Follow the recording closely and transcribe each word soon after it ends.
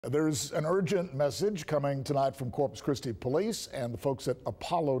There's an urgent message coming tonight from Corpus Christi Police and the folks at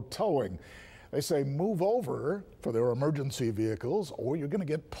Apollo Towing. They say move over for their emergency vehicles or you're going to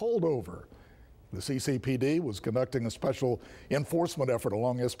get pulled over. The CCPD was conducting a special enforcement effort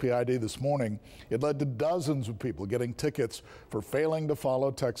along SPID this morning. It led to dozens of people getting tickets for failing to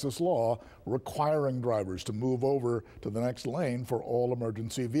follow Texas law requiring drivers to move over to the next lane for all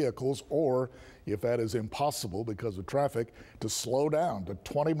emergency vehicles, or if that is impossible because of traffic, to slow down to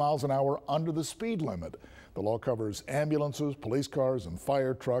 20 miles an hour under the speed limit. The law covers ambulances, police cars, and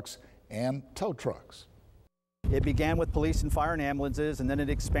fire trucks and tow trucks. It began with police and fire and ambulances, and then it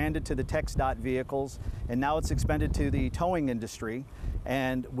expanded to the TxDOT vehicles, and now it's expanded to the towing industry.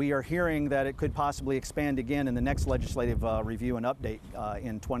 And we are hearing that it could possibly expand again in the next legislative review and update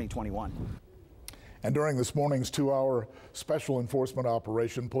in 2021. And during this morning's 2-hour special enforcement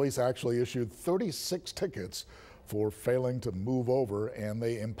operation, police actually issued 36 tickets for failing to move over, and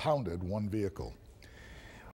they impounded one vehicle.